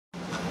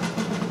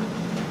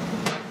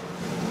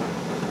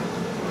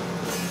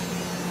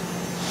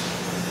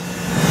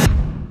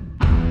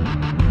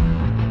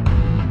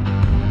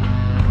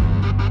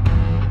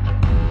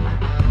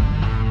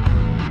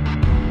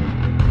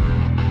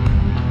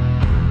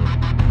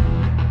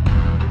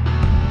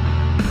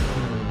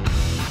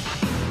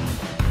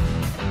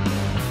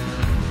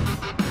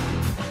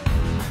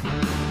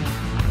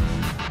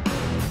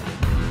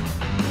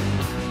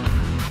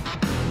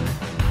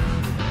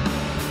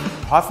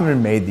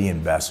HOFFMAN made the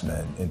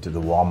investment into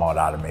the wall mount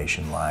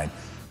automation line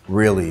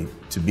really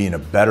to be in a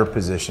better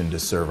position to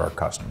serve our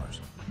customers.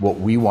 What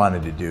we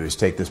wanted to do is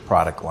take this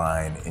product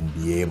line and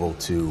be able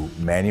to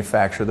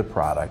manufacture the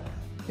product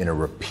in a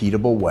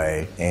repeatable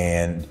way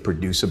and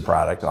produce a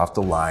product off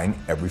the line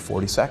every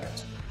 40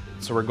 seconds.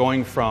 So we're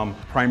going from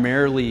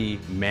primarily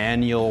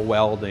manual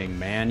welding,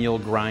 manual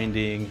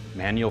grinding,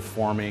 manual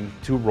forming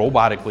to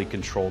robotically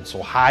controlled,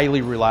 so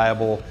highly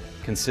reliable,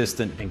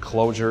 consistent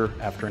enclosure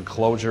after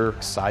enclosure,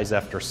 size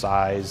after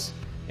size,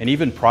 and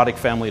even product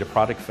family to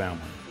product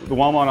family. The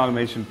wall mount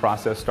automation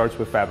process starts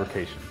with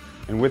fabrication.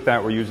 And with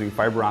that, we're using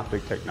fiber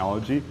optic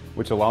technology,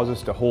 which allows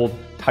us to hold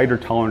tighter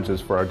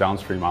tolerances for our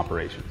downstream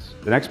operations.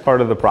 The next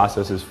part of the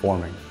process is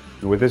forming.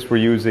 And with this, we're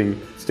using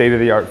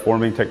state-of-the-art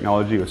forming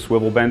technology with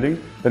swivel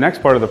bending. The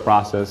next part of the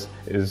process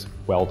is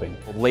welding.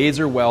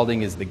 Laser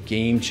welding is the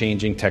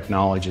game-changing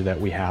technology that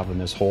we have in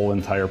this whole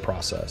entire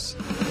process.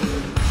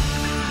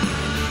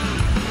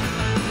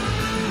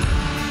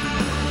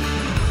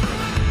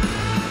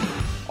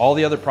 All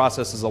the other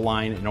processes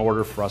align in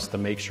order for us to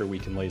make sure we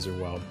can laser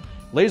weld.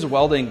 Laser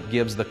welding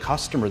gives the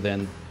customer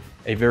then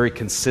a very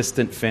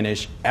consistent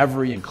finish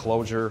every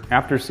enclosure.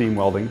 After seam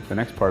welding, the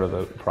next part of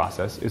the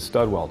process is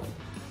stud welding.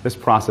 This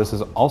process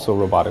is also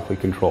robotically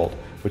controlled,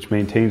 which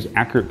maintains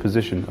accurate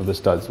position of the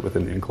studs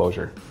within the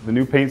enclosure. The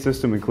new paint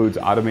system includes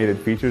automated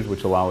features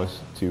which allow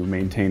us to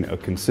maintain a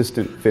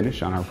consistent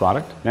finish on our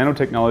product.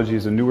 Nanotechnology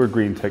is a newer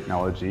green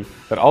technology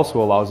that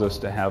also allows us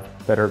to have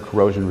better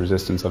corrosion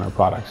resistance on our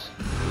products.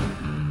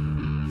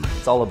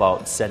 It's all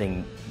about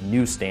setting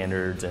new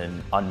standards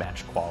and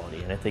unmatched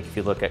quality. And I think if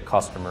you look at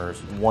customers,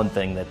 one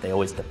thing that they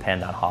always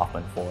depend on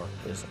HOFFMAN for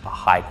is a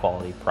high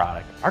quality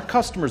product. Our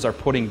customers are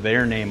putting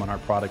their name on our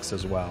products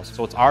as well.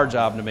 So it's our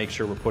job to make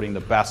sure we're putting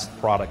the best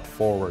product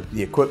forward.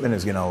 The equipment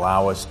is going to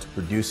allow us to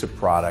produce a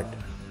product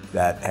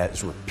that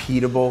has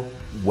repeatable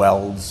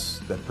welds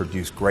that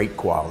produce great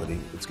quality.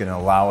 It's going to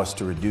allow us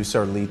to reduce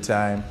our lead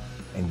time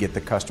and get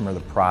the customer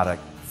the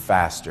product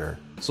faster.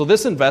 So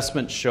this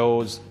investment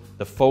shows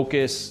the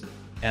focus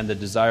and the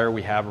desire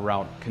we have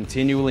around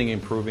continually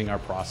improving our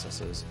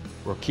processes.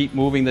 We'll keep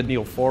moving the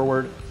needle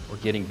forward. We're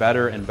getting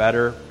better and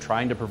better,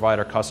 trying to provide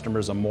our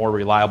customers a more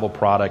reliable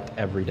product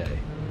every day.